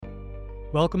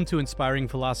Welcome to Inspiring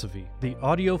Philosophy, the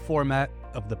audio format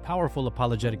of the powerful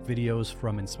apologetic videos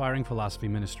from Inspiring Philosophy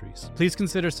Ministries. Please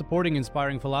consider supporting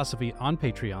Inspiring Philosophy on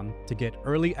Patreon to get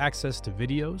early access to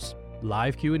videos,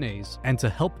 live Q&As, and to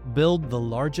help build the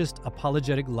largest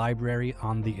apologetic library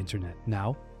on the internet.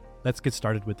 Now, let's get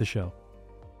started with the show.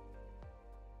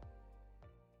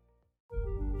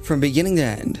 From beginning to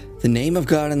end, the name of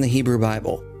God in the Hebrew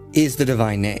Bible is the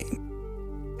divine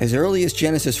name. As early as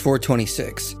Genesis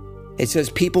 4:26, it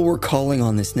says people were calling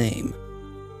on this name.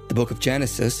 The book of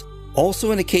Genesis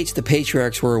also indicates the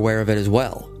patriarchs were aware of it as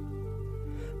well.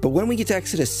 But when we get to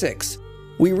Exodus 6,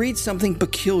 we read something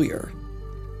peculiar.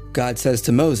 God says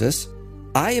to Moses,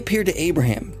 "I appeared to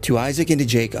Abraham, to Isaac, and to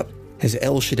Jacob as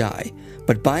El Shaddai,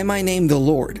 but by my name the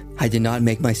Lord I did not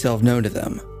make myself known to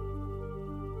them."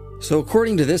 So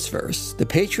according to this verse, the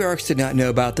patriarchs did not know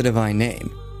about the divine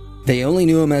name. They only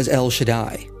knew him as El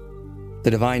Shaddai. The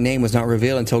divine name was not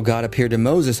revealed until God appeared to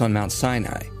Moses on Mount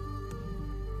Sinai.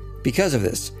 Because of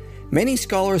this, many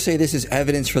scholars say this is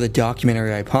evidence for the documentary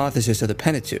hypothesis of the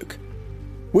Pentateuch,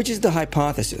 which is the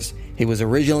hypothesis it was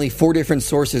originally 4 different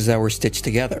sources that were stitched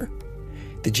together.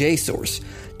 The J source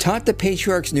taught the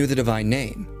patriarchs knew the divine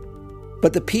name,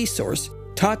 but the P source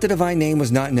taught the divine name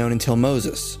was not known until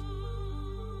Moses.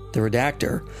 The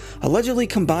redactor allegedly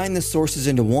combined the sources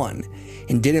into one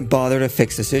and didn't bother to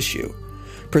fix this issue,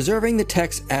 preserving the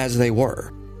texts as they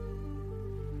were.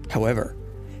 However,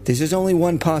 this is only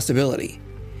one possibility.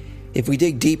 If we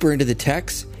dig deeper into the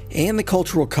text and the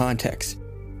cultural context,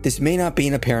 this may not be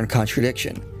an apparent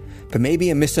contradiction, but may be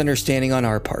a misunderstanding on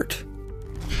our part.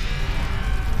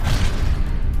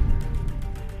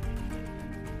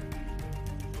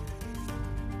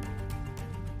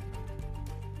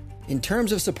 In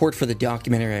terms of support for the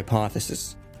documentary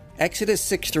hypothesis, Exodus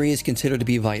 6:3 is considered to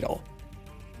be vital.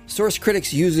 Source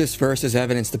critics use this verse as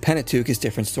evidence the Pentateuch is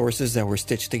different sources that were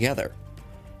stitched together.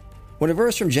 When a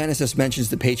verse from Genesis mentions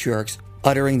the patriarchs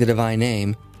uttering the divine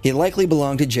name, it likely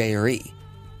belonged to J or E,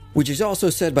 which is also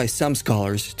said by some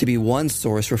scholars to be one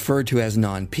source referred to as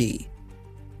non-P.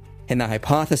 In the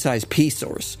hypothesized P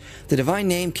source, the divine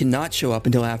name cannot show up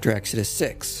until after Exodus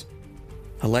 6.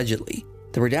 Allegedly,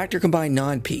 the redactor combined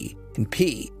non-P and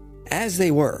P as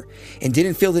they were and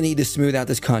didn't feel the need to smooth out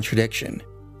this contradiction.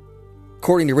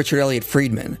 According to Richard Elliott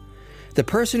Friedman, the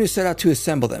person who set out to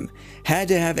assemble them had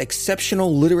to have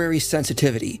exceptional literary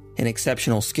sensitivity and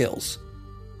exceptional skills.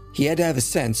 He had to have a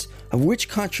sense of which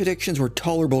contradictions were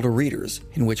tolerable to readers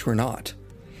and which were not.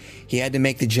 He had to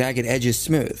make the jagged edges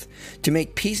smooth, to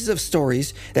make pieces of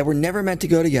stories that were never meant to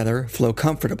go together flow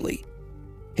comfortably.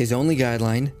 His only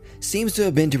guideline seems to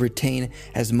have been to retain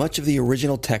as much of the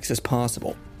original text as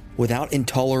possible, without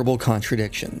intolerable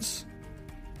contradictions.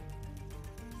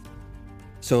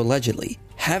 So allegedly,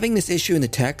 having this issue in the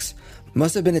text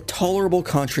must have been a tolerable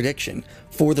contradiction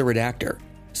for the redactor,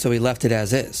 so he left it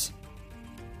as is.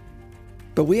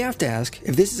 But we have to ask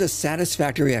if this is a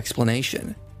satisfactory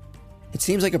explanation. It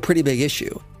seems like a pretty big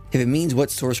issue if it means what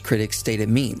source critics state it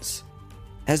means,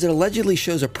 as it allegedly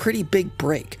shows a pretty big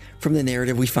break from the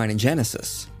narrative we find in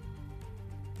Genesis.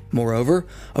 Moreover,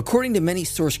 according to many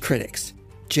source critics,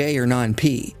 J or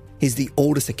non-P is the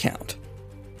oldest account.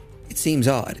 It seems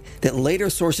odd that later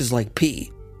sources like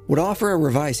P would offer a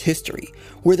revised history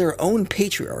where their own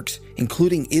patriarchs,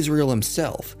 including Israel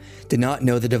himself, did not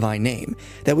know the divine name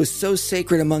that was so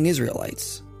sacred among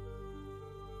Israelites.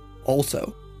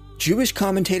 Also, Jewish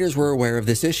commentators were aware of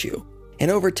this issue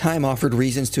and over time offered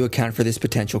reasons to account for this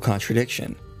potential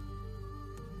contradiction.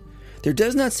 There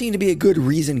does not seem to be a good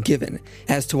reason given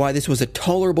as to why this was a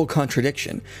tolerable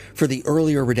contradiction for the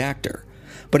earlier redactor,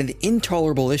 but an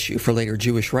intolerable issue for later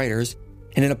Jewish writers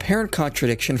and an apparent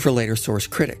contradiction for later source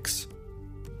critics.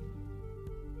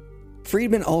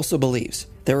 Friedman also believes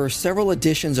there are several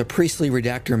additions a priestly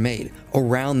redactor made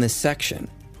around this section.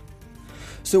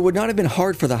 So it would not have been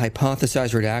hard for the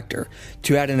hypothesized redactor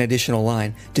to add an additional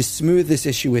line to smooth this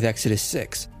issue with Exodus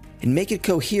 6 and make it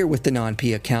cohere with the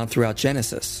non-P account throughout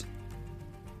Genesis.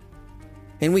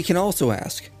 And we can also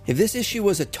ask, if this issue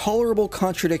was a tolerable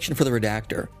contradiction for the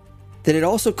redactor, then it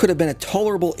also could have been a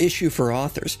tolerable issue for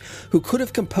authors who could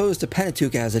have composed the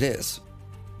Pentateuch as it is.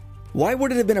 Why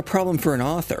would it have been a problem for an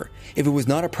author if it was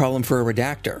not a problem for a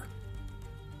redactor?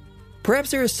 Perhaps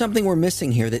there is something we're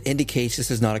missing here that indicates this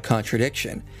is not a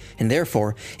contradiction, and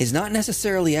therefore is not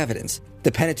necessarily evidence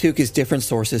the Pentateuch is different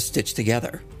sources stitched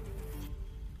together.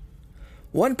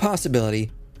 One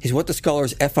possibility is what the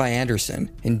scholars F.I.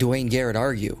 Anderson and Dwayne Garrett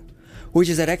argue, which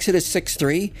is that Exodus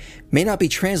 6:3 may not be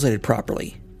translated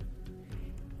properly.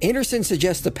 Anderson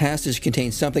suggests the passage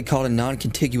contains something called a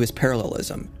non-contiguous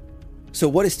parallelism, So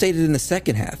what is stated in the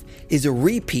second half is a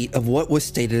repeat of what was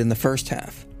stated in the first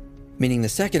half, meaning the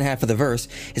second half of the verse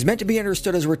is meant to be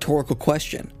understood as a rhetorical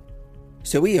question.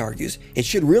 So he argues it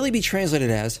should really be translated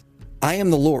as, I am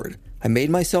the Lord. I made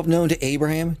myself known to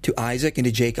Abraham, to Isaac, and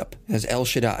to Jacob as El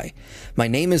Shaddai. My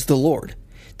name is the Lord.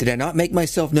 Did I not make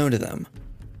myself known to them?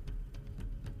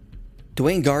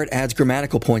 Dwayne Gard adds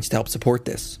grammatical points to help support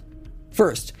this.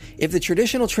 First, if the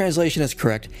traditional translation is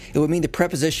correct, it would mean the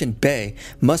preposition be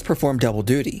must perform double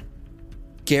duty.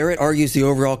 Garrett argues the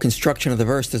overall construction of the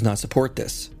verse does not support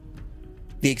this.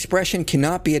 The expression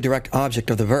cannot be a direct object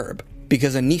of the verb,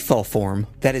 because a nifal form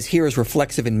that is here is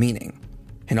reflexive in meaning.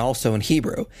 And also in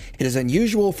Hebrew, it is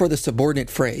unusual for the subordinate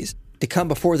phrase to come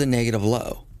before the negative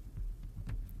lo.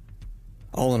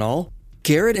 All in all,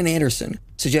 Garrett and Anderson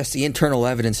suggest the internal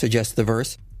evidence suggests the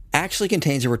verse actually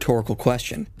contains a rhetorical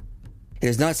question. It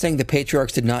is not saying the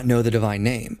patriarchs did not know the divine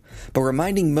name, but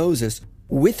reminding Moses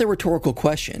with a rhetorical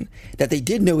question that they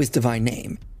did know his divine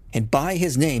name, and by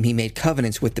his name he made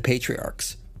covenants with the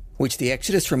patriarchs, which the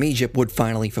exodus from Egypt would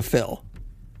finally fulfill.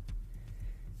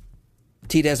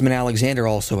 T. Desmond Alexander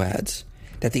also adds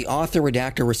that the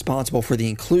author-redactor responsible for the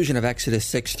inclusion of Exodus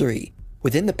 6:3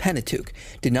 within the Pentateuch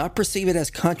did not perceive it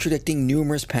as contradicting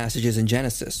numerous passages in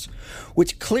Genesis,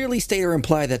 which clearly state or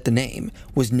imply that the name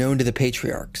was known to the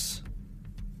patriarchs.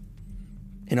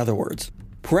 In other words,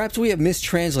 perhaps we have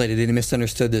mistranslated and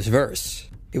misunderstood this verse.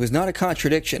 It was not a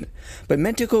contradiction, but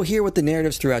meant to cohere with the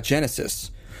narratives throughout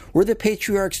Genesis, where the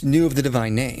patriarchs knew of the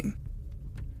divine name.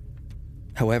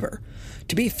 However,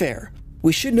 to be fair,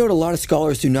 we should note a lot of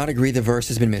scholars do not agree the verse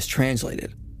has been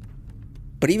mistranslated.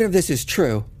 But even if this is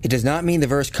true, it does not mean the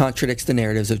verse contradicts the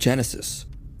narratives of Genesis.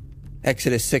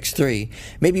 Exodus 6:3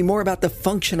 may be more about the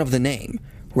function of the name,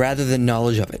 rather than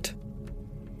knowledge of it.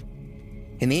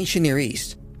 In the ancient Near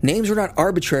East, names were not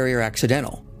arbitrary or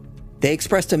accidental. They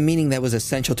expressed a meaning that was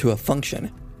essential to a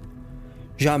function.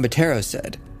 Jean Bottero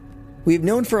said, "We have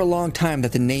known for a long time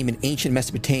that the name in ancient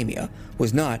Mesopotamia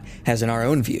was not, as in our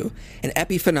own view, an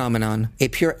epiphenomenon, a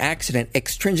pure accident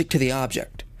extrinsic to the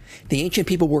object. The ancient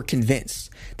people were convinced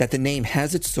that the name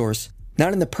has its source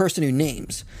not in the person who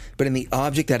names, but in the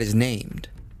object that is named.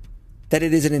 That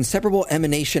it is an inseparable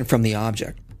emanation from the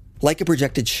object, like a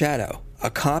projected shadow, a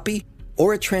copy,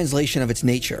 or a translation of its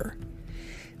nature.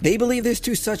 They believe this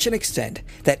to such an extent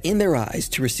that in their eyes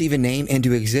to receive a name and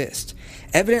to exist,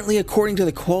 evidently according to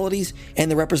the qualities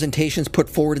and the representations put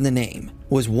forward in the name,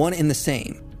 was one and the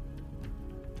same."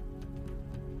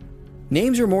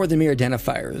 Names were more than mere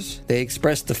identifiers. They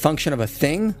expressed the function of a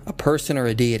thing, a person, or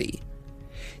a deity.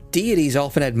 Deities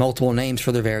often had multiple names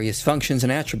for their various functions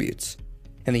and attributes.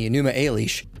 In the Enuma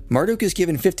Elish, Marduk is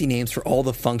given 50 names for all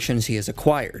the functions he has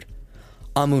acquired.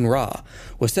 Amun-Ra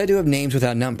was said to have names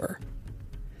without number.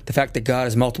 The fact that God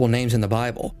has multiple names in the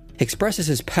Bible expresses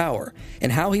his power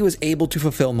and how he was able to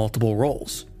fulfill multiple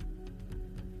roles.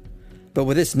 But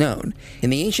with this known, in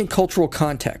the ancient cultural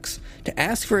context, to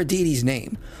ask for a deity's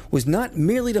name was not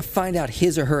merely to find out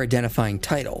his or her identifying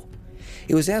title.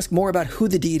 It was asked more about who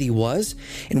the deity was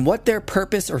and what their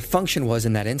purpose or function was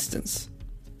in that instance.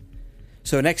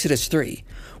 So in Exodus 3,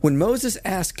 when Moses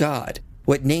asked God,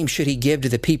 what name should he give to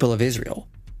the people of Israel?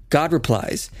 God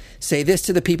replies, "Say this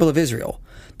to the people of Israel,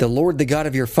 the Lord, the God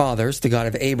of your fathers, the God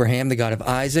of Abraham, the God of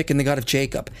Isaac, and the God of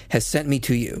Jacob, has sent me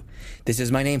to you. This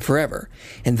is my name forever,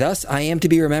 and thus I am to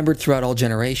be remembered throughout all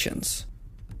generations."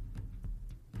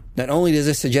 Not only does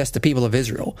this suggest the people of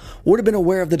Israel would have been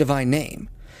aware of the divine name,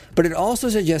 but it also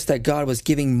suggests that God was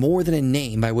giving more than a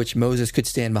name by which Moses could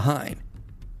stand behind.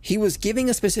 He was giving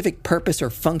a specific purpose or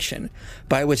function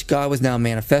by which God was now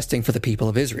manifesting for the people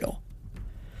of Israel.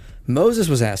 Moses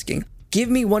was asking, "Give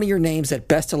me one of your names that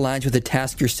best aligns with the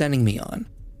task you're sending me on."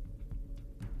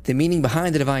 The meaning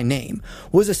behind the divine name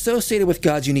was associated with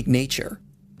God's unique nature,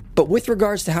 but with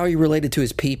regards to how he related to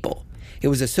his people, it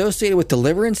was associated with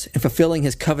deliverance and fulfilling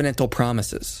his covenantal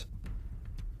promises.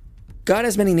 God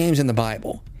has many names in the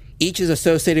Bible. Each is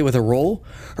associated with a role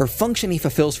or function he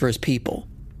fulfills for his people.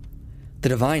 The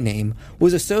divine name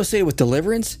was associated with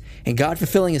deliverance and God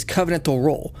fulfilling his covenantal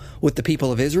role with the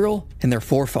people of Israel and their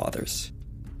forefathers.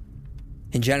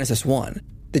 In Genesis 1,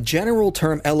 the general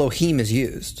term Elohim is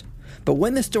used, but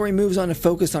when the story moves on to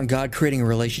focus on God creating a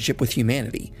relationship with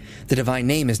humanity, the divine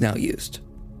name is now used.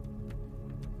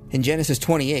 In Genesis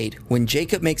 28, when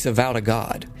Jacob makes a vow to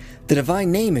God, the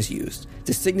divine name is used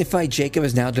to signify Jacob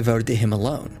is now devoted to him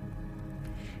alone.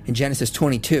 In Genesis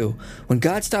 22, when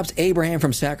God stops Abraham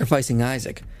from sacrificing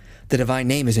Isaac, the divine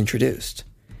name is introduced.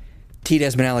 T.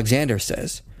 Desmond Alexander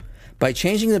says, "By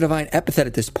changing the divine epithet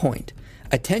at this point,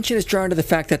 attention is drawn to the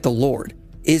fact that the Lord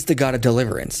is the God of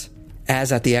deliverance,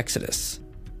 as at the Exodus."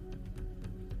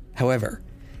 However,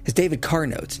 as David Carr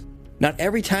notes, not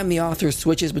every time the author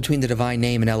switches between the divine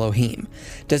name and Elohim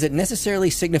does it necessarily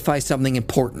signify something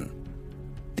important.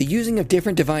 The using of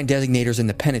different divine designators in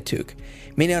the Pentateuch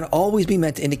may not always be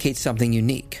meant to indicate something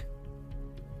unique.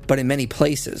 But in many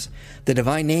places, the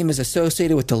divine name is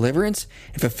associated with deliverance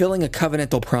and fulfilling a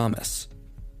covenantal promise.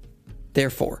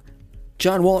 Therefore,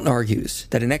 John Walton argues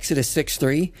that in Exodus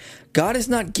 6:3, God is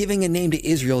not giving a name to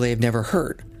Israel they have never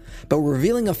heard, but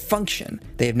revealing a function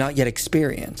they have not yet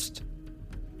experienced.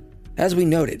 As we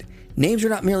noted, names are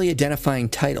not merely identifying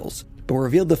titles, but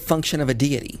revealed the function of a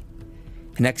deity.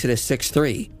 In Exodus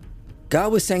 6:3,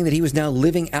 God was saying that he was now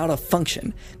living out a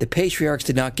function the patriarchs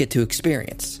did not get to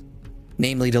experience,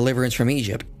 namely deliverance from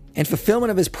Egypt and fulfillment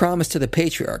of his promise to the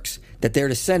patriarchs that their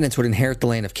descendants would inherit the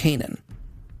land of Canaan.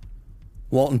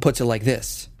 Walton puts it like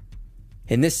this: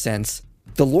 in this sense,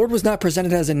 the Lord was not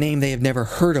presented as a name they have never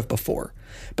heard of before,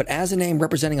 but as a name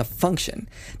representing a function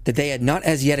that they had not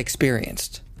as yet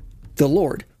experienced. The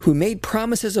Lord, who made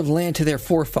promises of land to their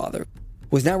forefathers,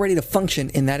 was now ready to function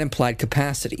in that implied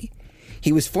capacity.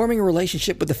 He was forming a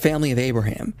relationship with the family of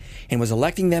Abraham and was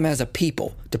electing them as a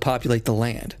people to populate the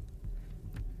land.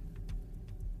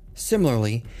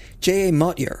 Similarly, J.A.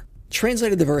 Motyer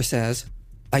translated the verse as,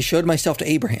 I showed myself to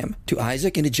Abraham, to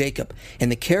Isaac, and to Jacob in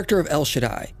the character of El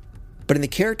Shaddai, but in the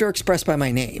character expressed by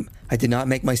my name, I did not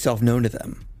make myself known to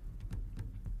them.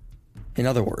 In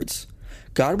other words,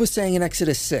 God was saying in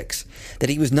Exodus 6 that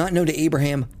he was not known to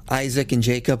Abraham, Isaac, and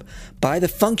Jacob by the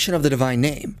function of the divine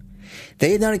name.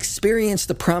 They had not experienced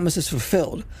the promises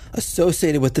fulfilled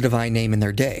associated with the divine name in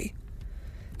their day.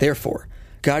 Therefore,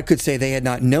 God could say they had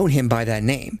not known him by that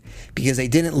name because they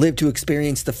didn't live to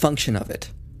experience the function of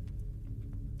it.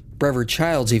 Brevard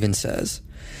Childs even says,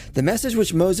 the message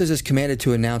which Moses is commanded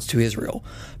to announce to Israel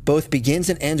both begins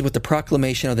and ends with the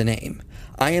proclamation of the name,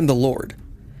 I am the Lord.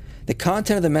 The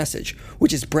content of the message,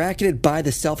 which is bracketed by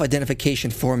the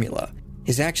self-identification formula,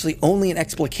 is actually only an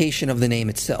explication of the name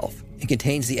itself and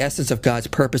contains the essence of God's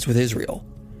purpose with Israel.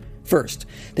 First,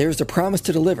 there is the promise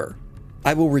to deliver.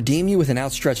 I will redeem you with an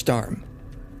outstretched arm.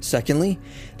 Secondly,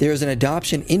 there is an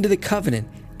adoption into the covenant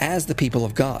as the people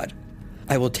of God.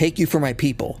 I will take you for my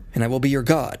people, and I will be your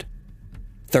God.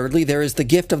 Thirdly, there is the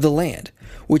gift of the land,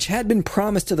 which had been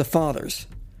promised to the fathers.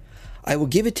 I will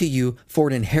give it to you for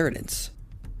an inheritance.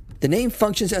 The name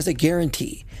functions as a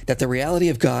guarantee that the reality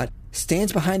of God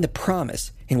stands behind the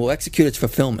promise and will execute its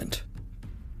fulfillment.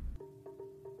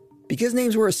 Because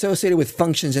names were associated with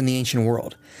functions in the ancient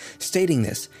world, stating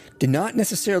this did not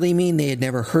necessarily mean they had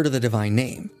never heard of the divine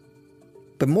name,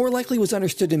 but more likely was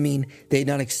understood to mean they had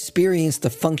not experienced the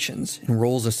functions and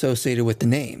roles associated with the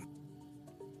name.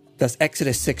 Thus,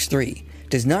 Exodus 6:3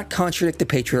 does not contradict the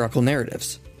patriarchal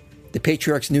narratives. The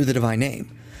patriarchs knew the divine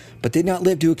name, but did not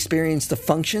live to experience the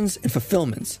functions and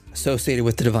fulfillments associated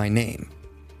with the divine name.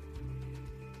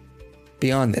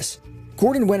 Beyond this,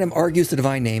 Gordon Wenham argues the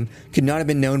divine name could not have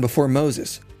been known before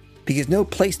Moses, because no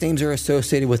place names are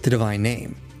associated with the divine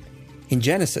name. In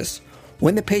Genesis,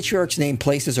 when the patriarchs name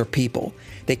places or people,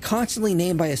 they constantly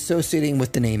name by associating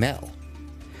with the name El.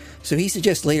 So he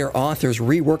suggests later authors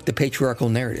rework the patriarchal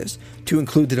narratives to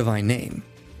include the divine name.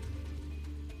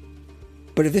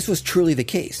 But if this was truly the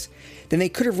case, then they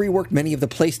could have reworked many of the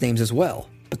place names as well,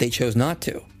 but they chose not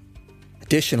to.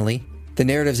 Additionally, the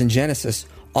narratives in Genesis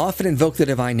often invoke the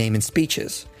divine name in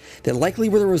speeches that likely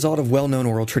were the result of well-known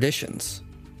oral traditions.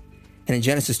 And in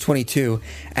Genesis 22,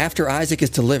 after Isaac is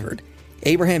delivered,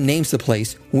 Abraham names the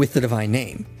place with the divine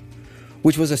name,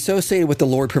 which was associated with the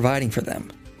Lord providing for them.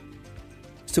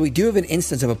 So we do have an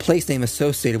instance of a place name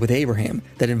associated with Abraham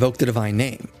that invoked the divine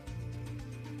name.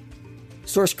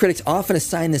 Source critics often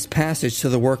assign this passage to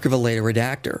the work of a later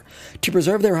redactor to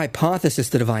preserve their hypothesis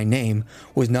the divine name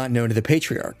was not known to the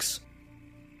patriarchs.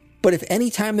 But if any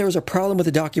time there is a problem with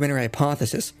the documentary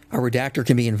hypothesis, a redactor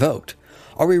can be invoked,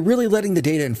 are we really letting the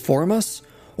data inform us,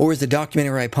 or is the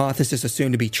documentary hypothesis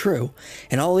assumed to be true,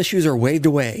 and all issues are waved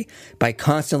away by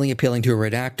constantly appealing to a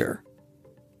redactor?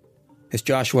 As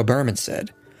Joshua Berman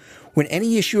said, when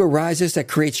any issue arises that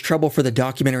creates trouble for the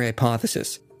documentary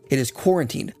hypothesis, it is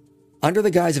quarantined under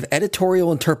the guise of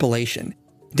editorial interpolation,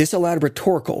 disallowed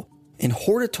rhetorical, and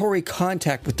hortatory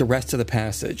contact with the rest of the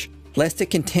passage, lest it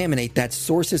contaminate that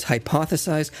source's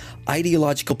hypothesized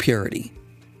ideological purity.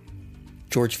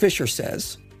 George Fisher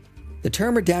says, the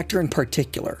term redactor in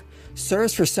particular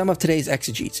serves for some of today's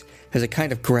exegetes as a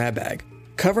kind of grab bag,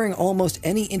 covering almost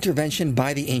any intervention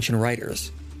by the ancient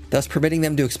writers, thus permitting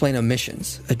them to explain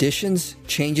omissions, additions,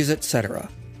 changes, etc.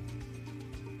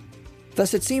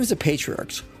 Thus it seems the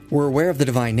patriarchs were aware of the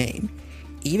divine name,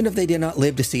 even if they did not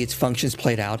live to see its functions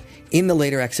played out in the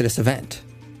later Exodus event.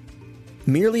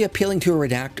 Merely appealing to a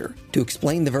redactor to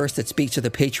explain the verse that speaks of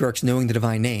the patriarchs knowing the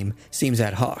divine name seems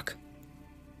ad hoc.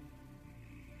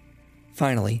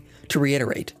 Finally, to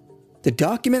reiterate, the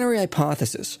documentary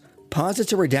hypothesis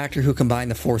posits a redactor who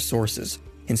combined the four sources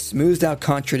and smoothed out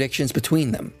contradictions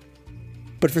between them.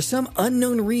 But for some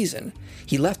unknown reason,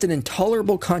 he left an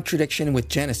intolerable contradiction with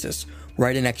Genesis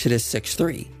right in Exodus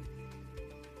 6:3.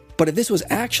 But if this was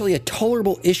actually a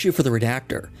tolerable issue for the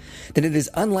redactor, then it is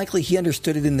unlikely he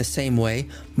understood it in the same way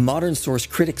modern source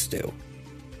critics do.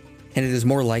 And it is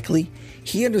more likely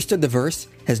he understood the verse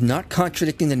as not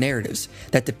contradicting the narratives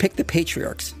that depict the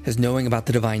patriarchs as knowing about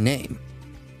the divine name.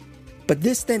 But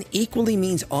this then equally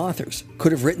means authors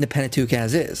could have written the Pentateuch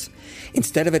as is,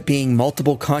 instead of it being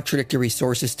multiple contradictory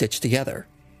sources stitched together.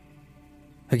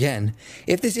 Again,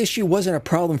 if this issue wasn't a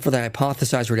problem for the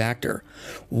hypothesized redactor,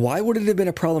 why would it have been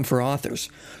a problem for authors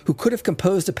who could have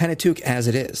composed the Pentateuch as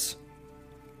it is?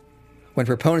 When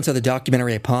proponents of the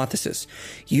documentary hypothesis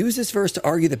use this verse to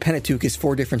argue the Pentateuch is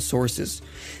four different sources,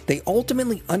 they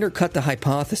ultimately undercut the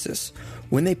hypothesis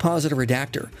when they posit a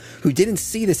redactor who didn't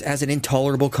see this as an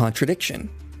intolerable contradiction.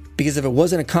 Because if it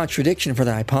wasn't a contradiction for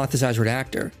the hypothesized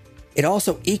redactor, it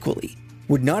also equally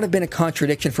would not have been a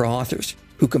contradiction for authors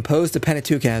who composed the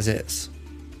Pentateuch as is.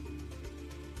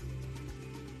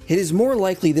 It is more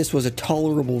likely this was a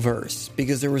tolerable verse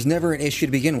because there was never an issue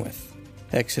to begin with.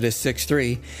 Exodus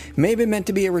 6:3 may have been meant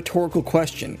to be a rhetorical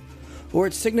question, or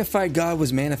it signified God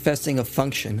was manifesting a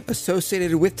function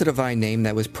associated with the divine name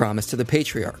that was promised to the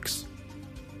patriarchs.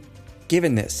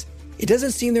 Given this, it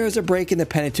doesn't seem there is a break in the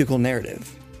Pentateuchal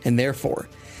narrative, and therefore,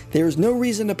 there is no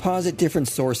reason to posit different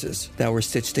sources that were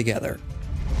stitched together.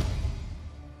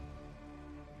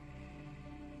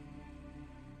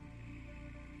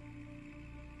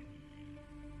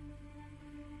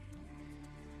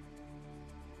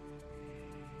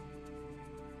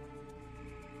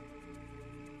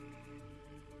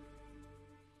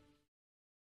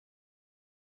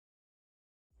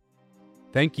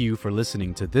 Thank you for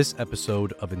listening to this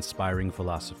episode of Inspiring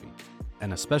Philosophy,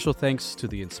 and a special thanks to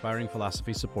the Inspiring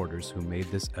Philosophy supporters who made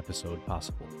this episode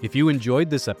possible. If you enjoyed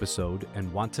this episode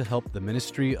and want to help the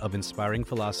ministry of Inspiring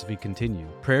Philosophy continue,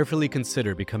 prayerfully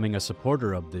consider becoming a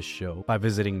supporter of this show by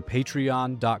visiting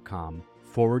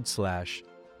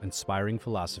patreon.com/inspiring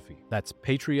philosophy. That's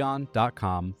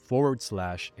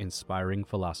patreon.com/inspiring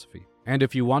philosophy. And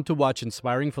if you want to watch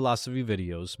Inspiring Philosophy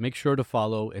videos, make sure to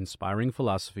follow Inspiring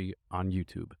Philosophy on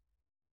YouTube.